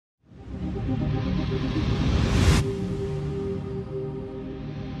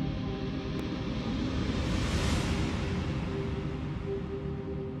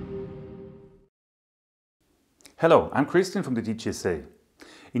Hello, I'm Christian from the DGSA.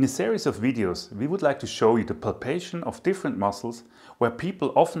 In a series of videos, we would like to show you the palpation of different muscles where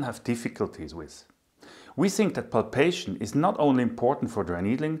people often have difficulties with. We think that palpation is not only important for dry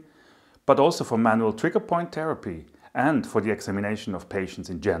needling, but also for manual trigger point therapy and for the examination of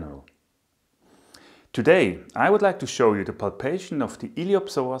patients in general. Today, I would like to show you the palpation of the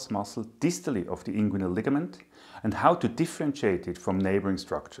iliopsoas muscle distally of the inguinal ligament and how to differentiate it from neighboring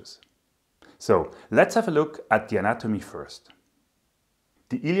structures. So, let's have a look at the anatomy first.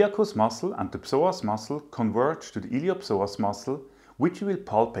 The iliacus muscle and the psoas muscle converge to the iliopsoas muscle, which we will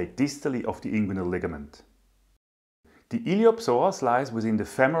palpate distally of the inguinal ligament. The iliopsoas lies within the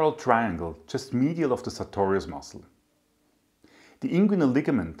femoral triangle, just medial of the sartorius muscle. The inguinal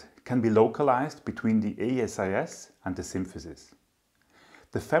ligament can be localized between the ASIS and the symphysis.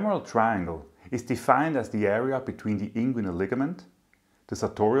 The femoral triangle is defined as the area between the inguinal ligament, the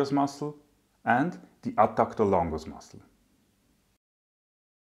sartorius muscle, and the adductor longus muscle.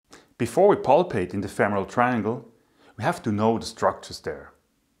 Before we palpate in the femoral triangle, we have to know the structures there.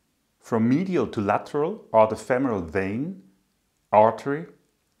 From medial to lateral are the femoral vein, artery,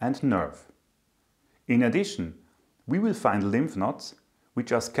 and nerve. In addition, we will find lymph nodes,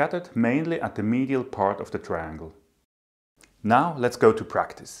 which are scattered mainly at the medial part of the triangle. Now let's go to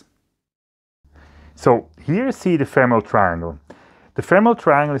practice. So here you see the femoral triangle. The femoral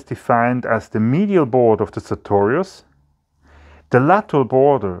triangle is defined as the medial border of the sartorius, the lateral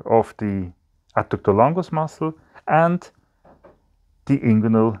border of the adductor longus muscle, and the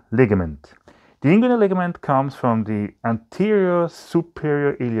inguinal ligament. The inguinal ligament comes from the anterior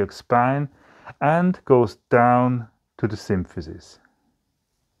superior iliac spine and goes down to the symphysis.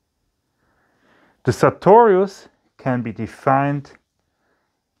 The sartorius can be defined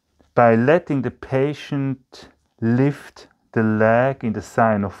by letting the patient lift the leg in the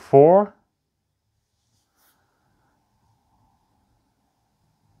sign of 4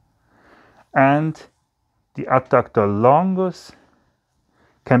 and the adductor longus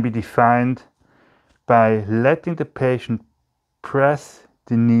can be defined by letting the patient press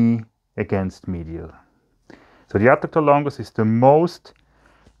the knee against medial. So the adductor longus is the most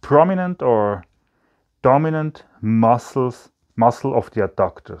prominent or dominant muscle of the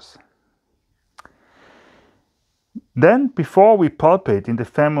adductors. Then, before we palpate in the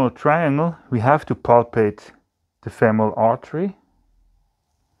femoral triangle, we have to palpate the femoral artery.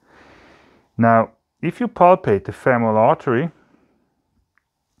 Now, if you palpate the femoral artery,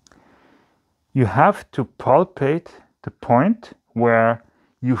 you have to palpate the point where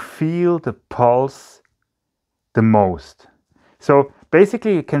you feel the pulse the most. So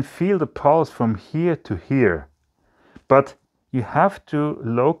basically you can feel the pulse from here to here, but you have to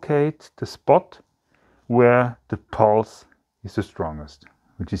locate the spot where the pulse is the strongest,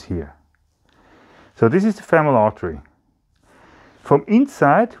 which is here. So this is the femoral artery. From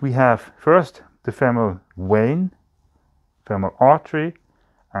inside we have first the femoral vein, femoral artery,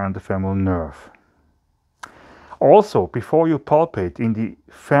 and the femoral nerve. Also, before you palpate in the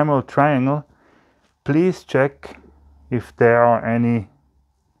femoral triangle, please check if there are any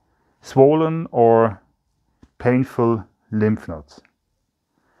swollen or painful lymph nodes.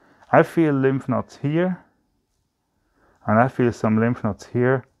 I feel lymph nodes here, and I feel some lymph nodes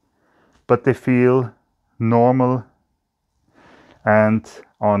here, but they feel normal and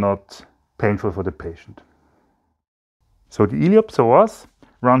are not painful for the patient. So the iliopsoas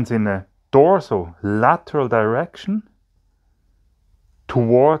runs in a dorsolateral direction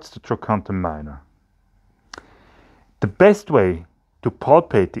towards the trochanter minor. The best way to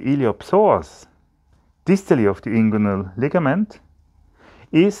palpate the iliopsoas distally of the inguinal ligament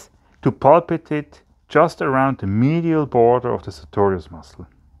is to palpate it just around the medial border of the sartorius muscle.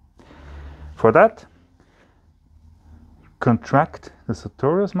 For that, contract the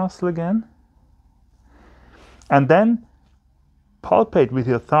sartorius muscle again, and then palpate with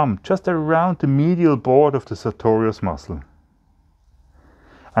your thumb just around the medial border of the sartorius muscle.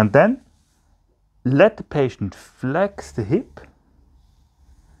 And then let the patient flex the hip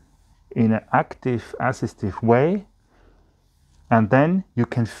in an active assistive way, and then you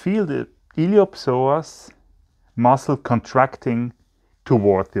can feel the iliopsoas muscle contracting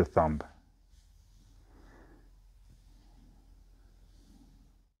toward your thumb.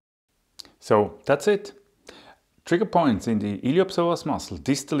 So that's it. Trigger points in the iliopsoas muscle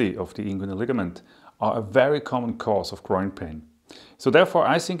distally of the inguinal ligament are a very common cause of groin pain. So therefore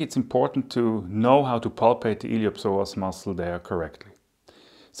I think it's important to know how to palpate the iliopsoas muscle there correctly.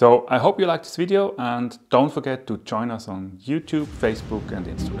 So I hope you liked this video, and don't forget to join us on YouTube, Facebook and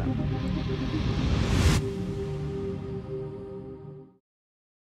Instagram.